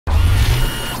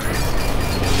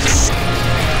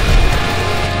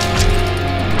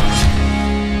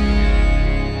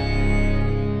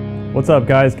What's up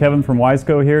guys, Kevin from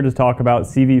Wiseco here to talk about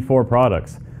CV4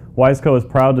 products. Wiseco is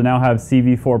proud to now have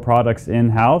CV4 products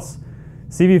in-house.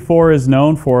 CV4 is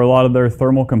known for a lot of their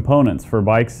thermal components for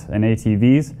bikes and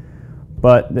ATVs,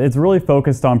 but it's really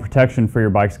focused on protection for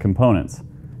your bike's components.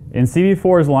 In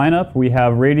CV4's lineup, we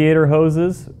have radiator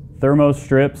hoses, thermo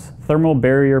strips, thermal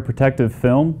barrier protective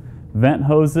film, vent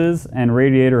hoses, and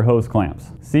radiator hose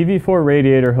clamps. CV4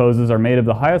 radiator hoses are made of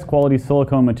the highest quality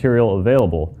silicone material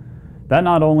available. That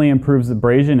not only improves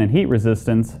abrasion and heat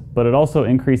resistance, but it also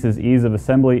increases ease of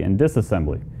assembly and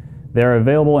disassembly. They are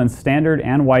available in standard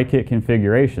and Y-kit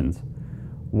configurations.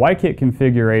 Y-kit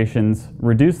configurations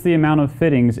reduce the amount of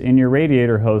fittings in your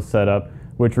radiator hose setup,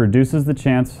 which reduces the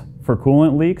chance for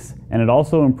coolant leaks, and it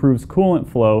also improves coolant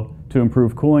flow to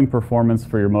improve cooling performance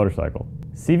for your motorcycle.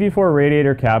 CV4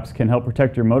 radiator caps can help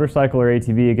protect your motorcycle or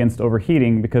ATV against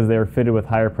overheating because they are fitted with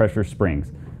higher pressure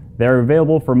springs. They are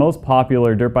available for most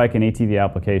popular dirt bike and ATV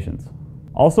applications.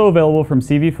 Also available from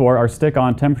CV4 are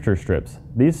stick-on temperature strips.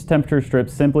 These temperature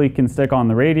strips simply can stick on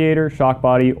the radiator, shock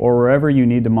body, or wherever you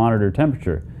need to monitor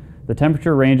temperature. The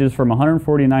temperature ranges from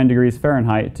 149 degrees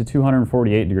Fahrenheit to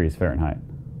 248 degrees Fahrenheit.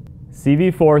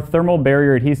 CV4 thermal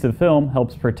barrier adhesive film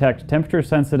helps protect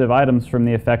temperature-sensitive items from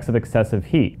the effects of excessive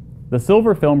heat. The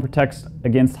silver film protects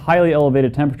against highly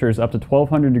elevated temperatures up to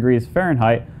 1200 degrees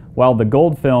Fahrenheit, while the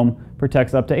gold film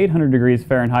protects up to 800 degrees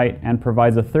Fahrenheit and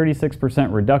provides a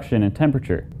 36% reduction in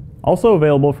temperature. Also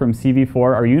available from CV4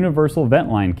 are universal vent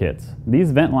line kits.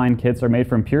 These vent line kits are made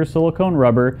from pure silicone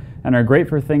rubber and are great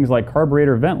for things like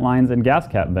carburetor vent lines and gas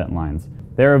cap vent lines.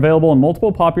 They are available in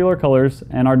multiple popular colors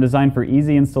and are designed for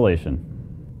easy installation.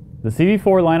 The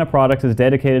CV4 line of products is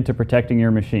dedicated to protecting your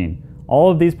machine.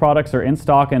 All of these products are in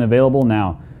stock and available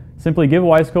now. Simply give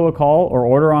Wiseco a call or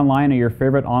order online at your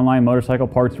favorite online motorcycle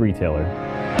parts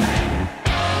retailer.